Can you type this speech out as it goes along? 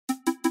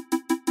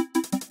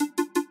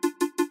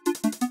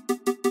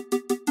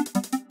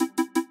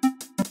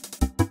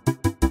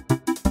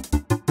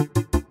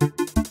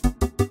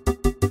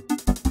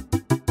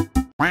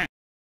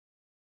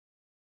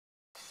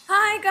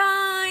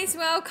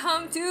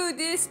welcome to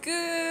this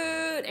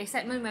good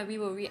segment where we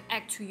will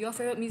react to your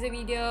favorite music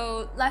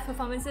video, live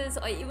performances,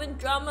 or even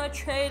drama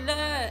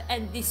trailer.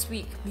 And this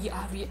week we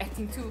are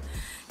reacting to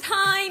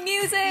Thai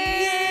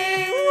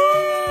music.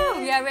 Woo!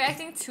 We are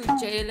reacting to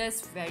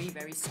Jaylerr's Very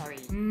Very Sorry.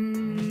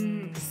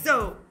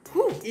 So,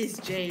 who is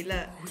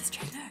Jaylerr? Who is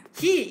Jaylerr?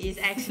 He is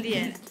actually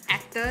an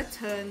actor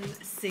turned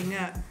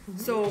singer.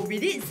 So we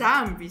did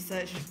some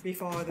research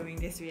before doing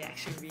this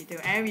reaction video,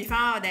 and we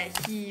found out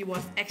that he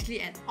was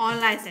actually an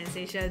online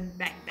sensation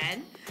back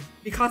then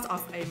because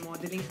of a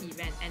modeling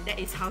event, and that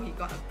is how he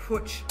got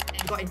approached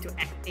and got into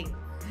acting.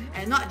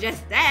 And not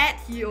just that,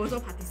 he also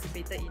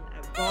participated in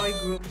a boy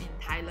group in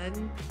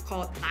Thailand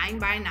called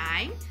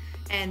 9x9.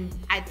 And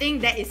I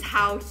think that is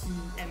how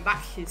he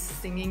embarked his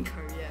singing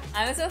career.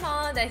 I also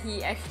found out that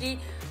he actually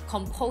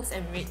composed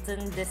and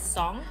written this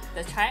song,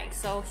 the track,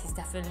 so he's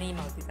definitely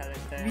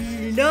multi-talented.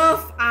 We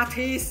love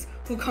artists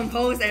who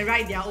compose and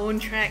write their own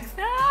tracks.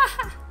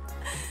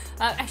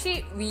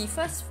 Actually, we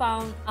first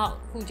found out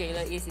who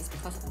Jaylerr is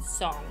because of the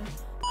song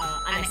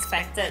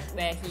Unexpected,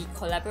 where he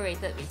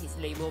collaborated with his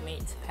label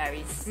mate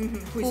Paris,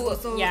 who is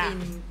also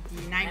in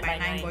the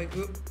 9x9 boy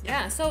group.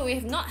 Yeah, so we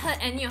have not heard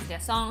any of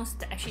their songs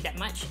that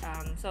much.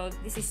 So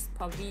this is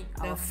probably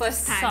our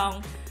first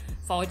song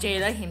for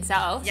Jaylerr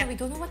himself. So we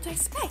don't know what to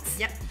expect.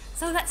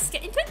 So let's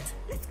get into it.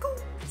 Let's go.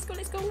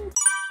 Let's go.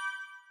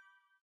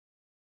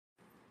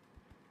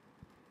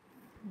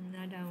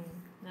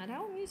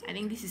 Nadao music. I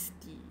think this is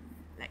the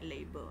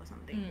label or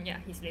something. Yeah,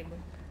 his label.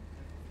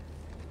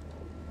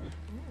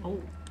 Oh,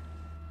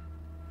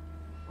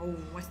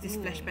 what's this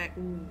flashback?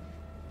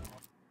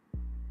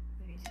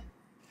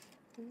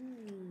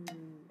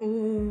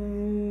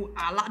 Ooh,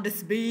 I like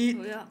this beat.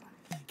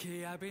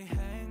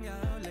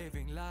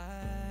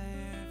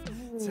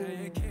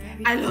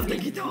 I love the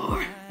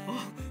guitar.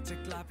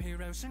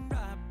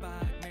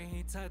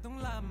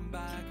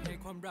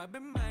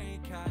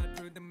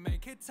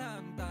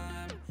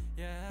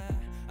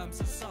 I'm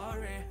so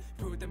sorry.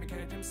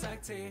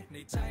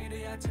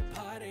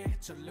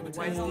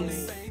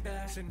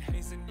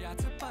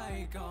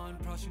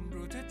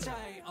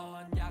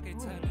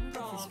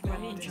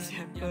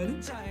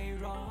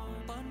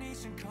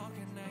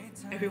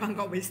 Everyone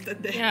got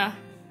wasted there. Yeah.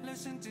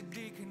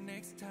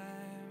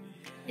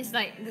 It's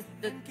like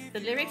the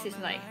lyrics is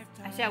like,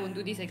 I say I won't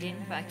do this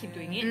again, but I keep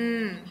doing it.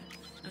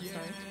 I'm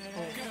sorry.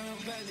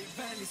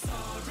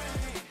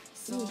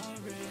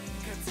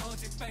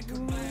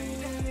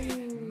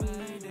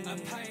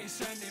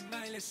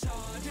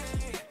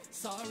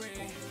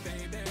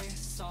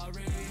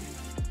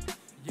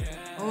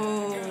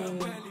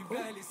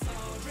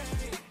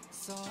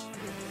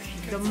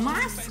 The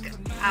masks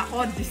are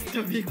all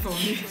disturbing for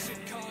me.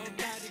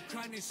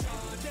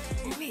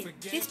 Oh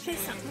wait, this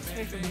place looks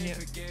very familiar.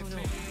 Oh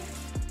no.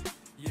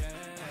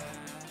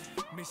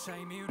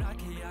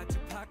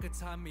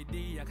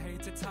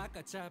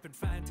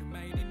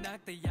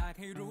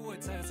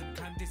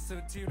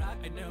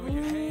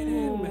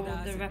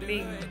 The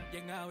rapping.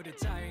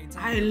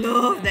 I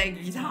love that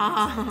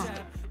guitar.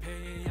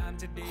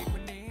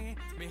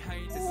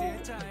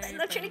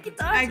 Electric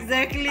guitar.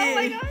 Exactly. Oh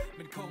my god.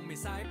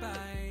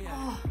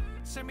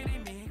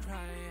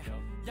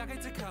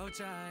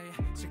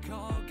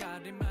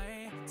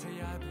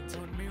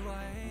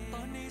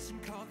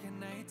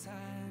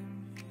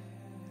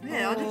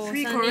 Yeah, all the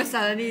pre-chorus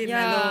suddenly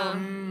mellow.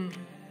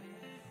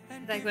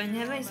 Like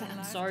whenever it's like,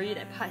 I'm sorry,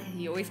 that part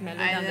he always mellow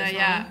down the song.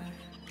 Yeah.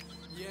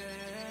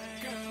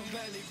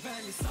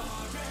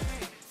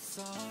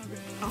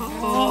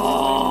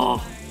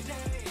 Oh.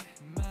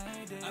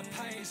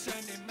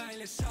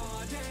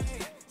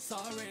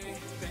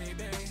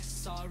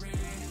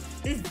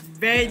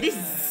 This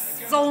is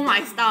so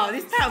my style.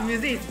 This type of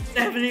music is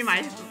definitely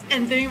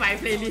entering my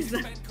playlist.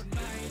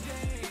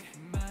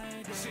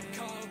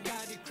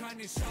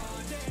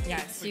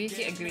 Yeah,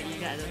 seriously agree with you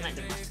that I don't like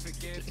the mask.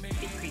 It's a bit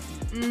creepy.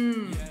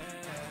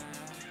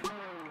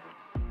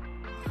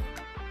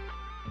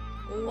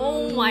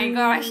 Oh my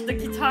gosh, the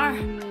guitar!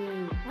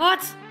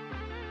 What?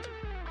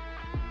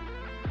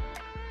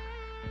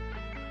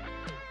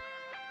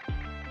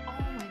 Oh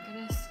my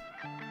goodness.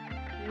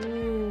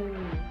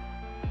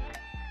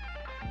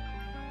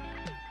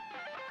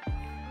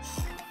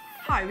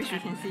 How I wish we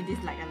can see this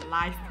like a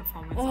live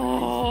performance.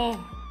 Oh!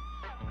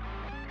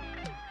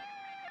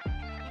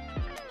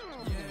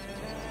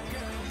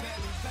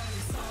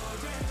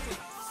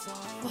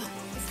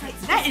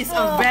 That is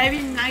a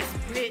very nice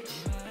bridge.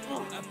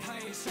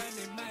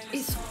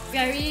 It's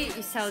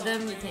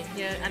seldom you can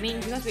hear. I mean,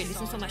 because we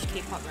listen so much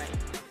K-pop, right?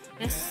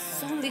 There's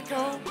so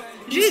little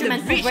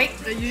instrumental break.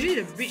 Usually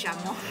the bridge are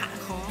more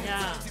hardcore.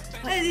 Yeah.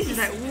 But this is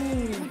like,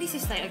 ooh. This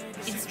is like an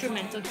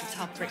instrumental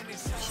guitar break, which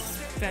is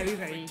very,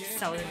 very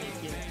seldom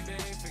you hear.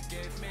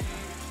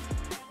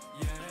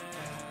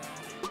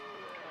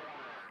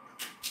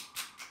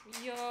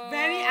 Yo.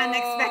 Very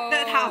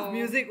unexpected type of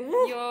music.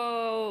 Ooh.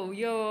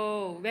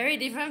 Yo. Very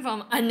different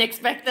from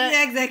unexpected.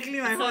 Yeah, exactly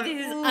my So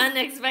this is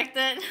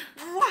unexpected.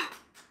 Wow.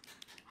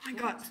 Oh my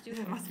god,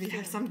 there must be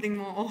have something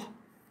more.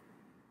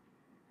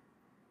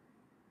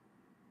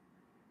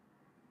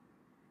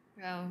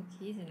 Well,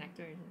 he's an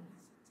actor.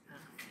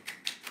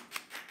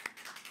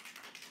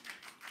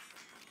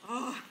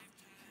 Oh,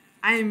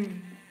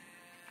 I'm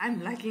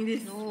liking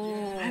this.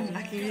 No. I'm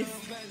liking this.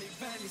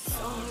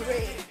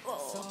 Sorry.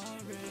 Oh.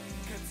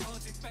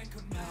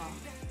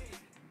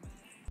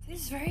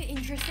 This is very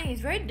interesting.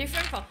 It's very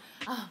different from.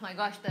 Oh my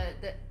gosh,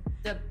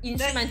 the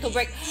instrumental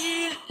break.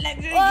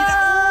 Electric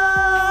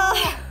Oh!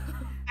 guitar.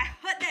 I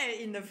heard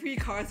that in the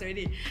pre-chorus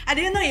already. I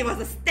didn't know it was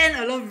a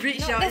standalone bridge.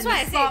 No, that's why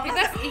I say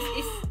because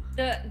it's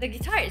the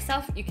guitar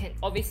itself. You can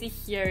obviously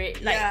hear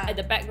it like Yeah. at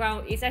the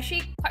background. It's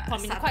actually quite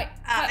prominent, quite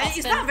and often.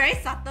 it's not very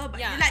subtle, but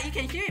Yeah. you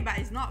can hear it, but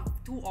it's not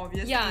too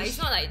obvious. Yeah, it's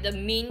not like the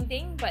main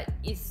thing, but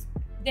it's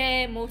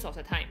there most of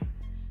the time.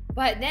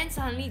 But then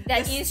suddenly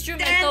that The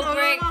instrumental stand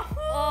break, alone,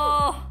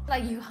 oh,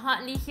 like you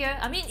hardly hear.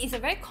 I mean, it's a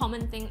very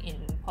common thing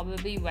in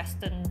probably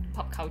Western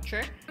pop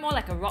culture. More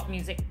like a rock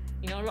music,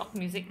 rock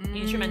music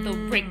instrumental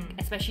break,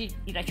 especially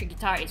electric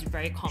guitar, is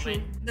very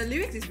common. The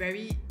lyrics is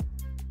very.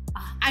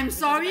 because I'm of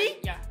sorry,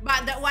 that, yeah.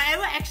 but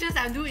whatever actions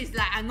I do is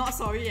like I'm not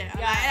sorry.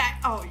 Yeah.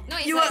 Oh, No,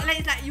 it's you like- will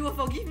it's like you will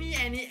forgive me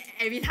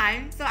every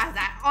time. So I was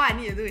like, all I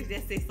need to do is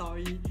just say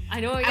sorry. I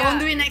know. I won't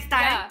do it next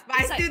time, Yeah, but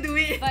I it's still do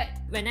it. But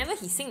whenever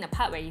he sing the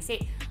part where he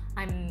said,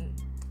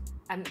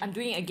 I'm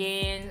doing it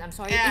again, I'm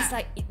sorry, Yeah. it's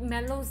like it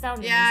mellows down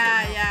the Yeah,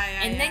 music,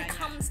 yeah, and then yeah.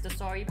 comes the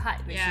sorry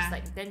part, which Yeah. is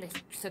like then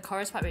the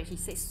chorus part where he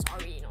says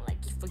sorry, like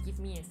forgive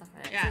me and stuff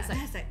like that. Yeah, So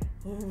that's like,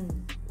 oh.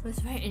 it's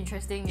very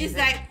interesting. It's music.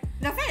 like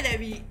the fact that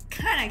we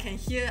kind of can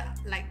hear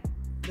like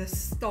the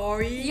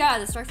story. yeah,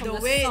 the story from the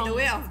the way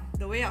song.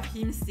 the way of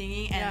him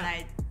singing and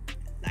Yeah.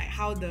 like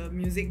how the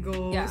music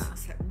goes. Yeah.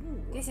 It's like,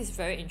 ooh. This is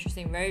very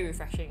interesting, very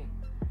refreshing.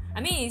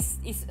 I mean, it's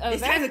a It's very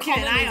trying to keep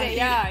an common eye on music, it.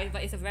 yeah,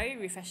 but it's a very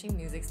refreshing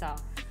music style.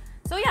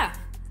 So yeah,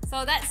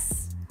 so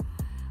that's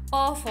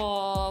all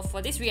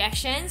for this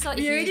reaction. So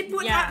We if already you,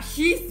 put up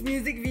his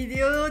music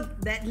video,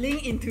 that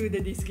link into the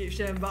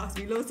description box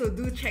below, so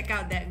do check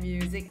out that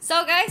music.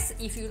 So guys,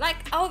 if you like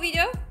our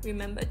video,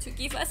 remember to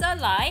give us a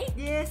like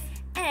Yes.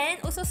 and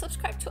also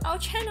subscribe to our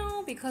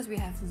channel because we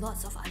have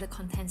lots of other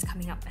contents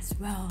coming up as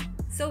well.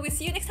 So we'll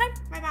see you next time.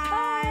 Bye bye.